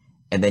good.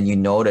 And then you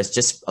notice,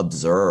 just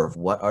observe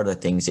what are the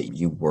things that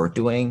you were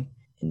doing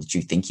and that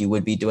you think you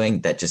would be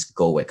doing that just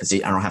go away. Because I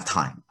don't have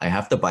time. I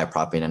have to buy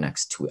property in the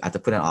next I have to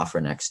put an offer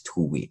in the next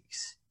 2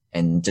 weeks.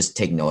 And just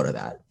take note of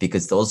that,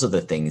 because those are the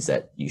things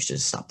that you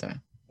should stop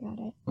doing. Got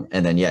it.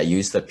 And then,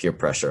 use the peer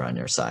pressure on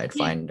your side.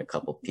 Find a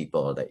couple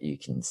people that you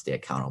can stay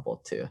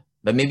accountable to.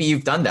 But maybe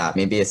you've done that.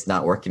 Maybe it's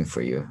not working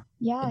for you.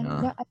 Yeah,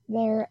 no,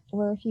 there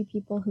were a few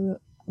people who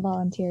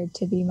volunteered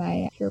to be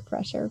my peer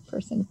pressure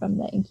person from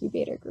the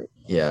incubator group.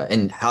 Yeah,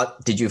 and how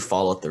did you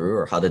follow through,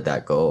 or how did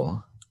that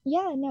go?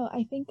 Yeah, no,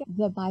 I think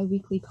the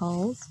bi-weekly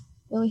calls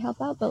really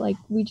help out, but like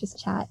we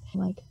just chat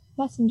like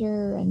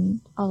Messenger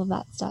and all of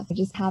that stuff.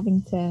 Just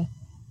having to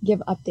give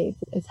updates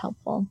is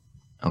helpful.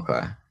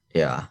 Okay,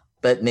 yeah.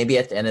 But maybe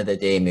at the end of the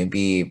day,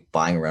 maybe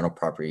buying rental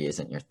property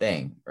isn't your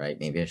thing, right?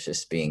 Maybe it's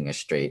just being a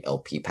straight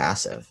LP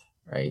passive,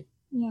 right?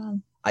 Yeah.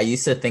 I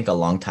used to think a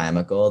long time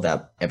ago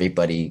that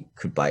everybody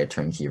could buy a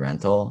turnkey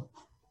rental.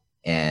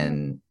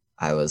 And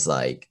I was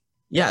like,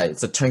 yeah,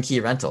 it's a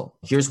turnkey rental.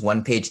 Here's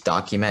 1-page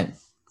document,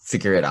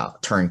 figure it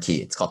out.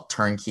 Turnkey. It's called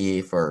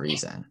turnkey for a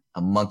reason.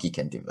 A monkey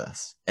can do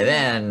this. And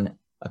then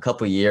a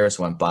couple of years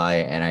went by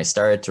and I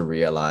started to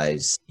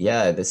realize,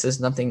 this is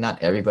something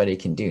not everybody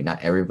can do.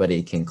 Not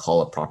everybody can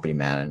call a property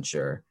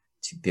manager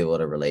to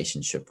build a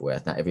relationship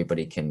with. Not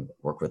everybody can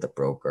work with a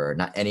broker.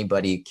 Not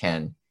anybody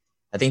can.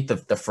 I think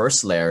the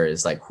first layer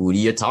is like, who do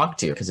you talk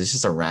to? Because it's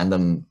just a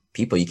random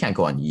people. You can't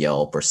go on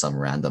Yelp or some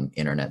random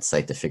internet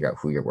site to figure out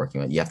who you're working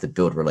with. You have to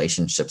build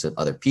relationships with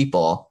other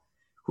people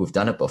who've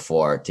done it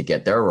before to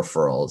get their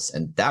referrals.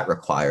 And that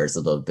requires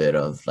a little bit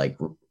of like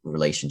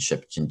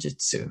relationship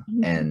jinjitsu.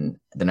 Mm-hmm. And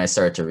then I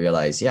started to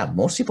realize,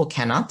 most people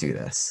cannot do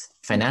this.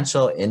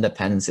 Financial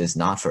independence is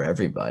not for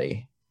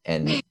everybody.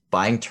 And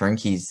buying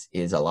turnkeys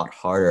is a lot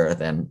harder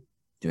than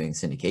doing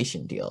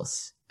syndication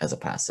deals as a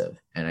passive.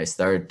 And I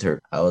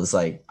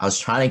was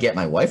trying to get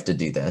my wife to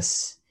do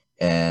this.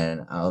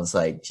 And I was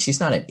like, she's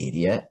not an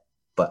idiot,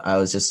 but I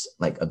was just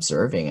like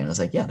observing, and I was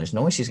like, there's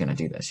no way she's going to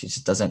do this. She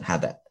just doesn't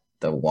have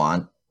the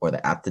want or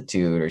the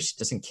aptitude, or she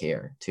doesn't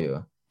care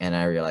too. And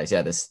I realized,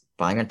 this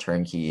buying a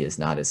turnkey is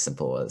not as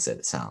simple as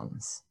it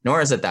sounds,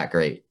 nor is it that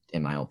great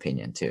in my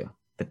opinion too.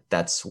 But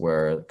that's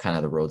where kind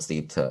of the roads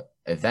lead to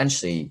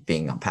eventually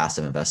being a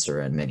passive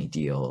investor in many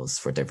deals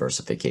for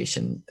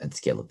diversification and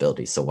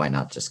scalability. So why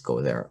not just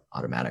go there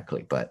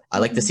automatically? But I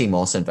like to see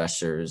most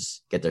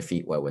investors get their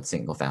feet wet with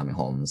single family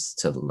homes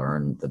to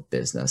learn the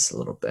business a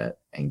little bit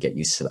and get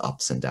used to the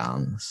ups and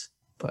downs.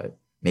 But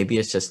maybe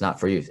it's just not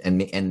for you.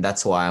 And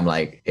that's why I'm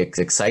like, it's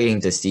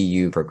exciting to see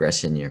you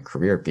progress in your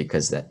career,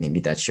 because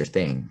maybe that's your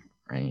thing,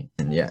 right?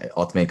 And it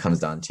ultimately comes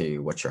down to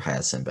what's your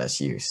highest and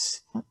best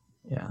use.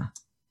 Yeah.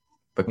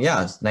 But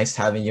it's nice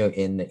having you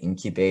in the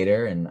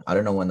incubator. And I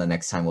don't know when the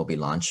next time we'll be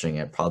launching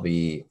it.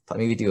 Probably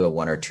maybe do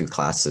 1 or 2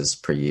 classes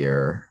per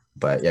year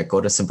But yeah,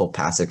 go to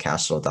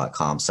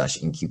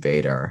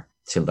simplepassivecashflow.com/incubator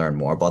to learn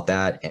more about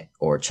that,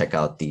 or check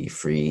out the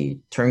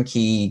free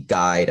turnkey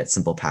guide at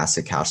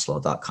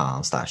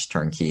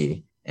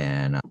simplepassivecashflow.com/turnkey.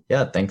 And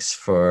yeah, thanks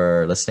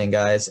for listening,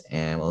 guys,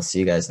 and we'll see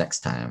you guys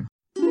next time.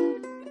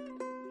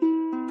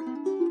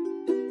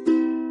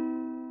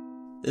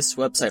 This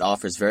website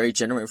offers very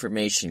general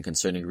information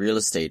concerning real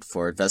estate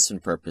for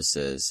investment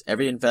purposes.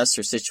 Every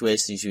investor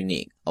situation is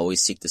unique.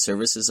 Always seek the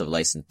services of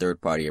licensed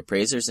third-party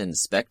appraisers and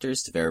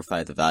inspectors to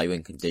verify the value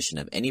and condition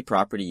of any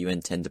property you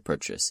intend to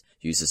purchase.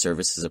 Use the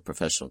services of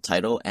professional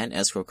title and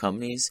escrow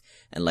companies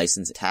and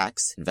licensed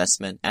tax,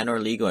 investment, and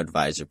or legal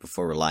advisor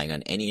before relying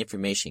on any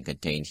information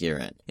contained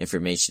herein.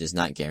 Information is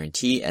not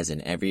guaranteed, as in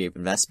every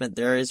investment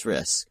there is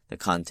risk. The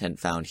content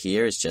found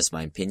here is just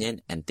my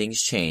opinion, and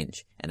things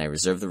change, and I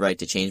reserve the right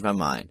to change my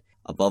mind.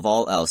 Above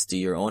all else, do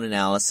your own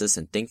analysis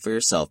and think for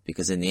yourself,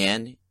 because in the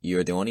end, you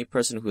are the only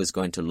person who is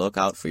going to look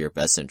out for your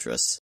best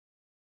interests.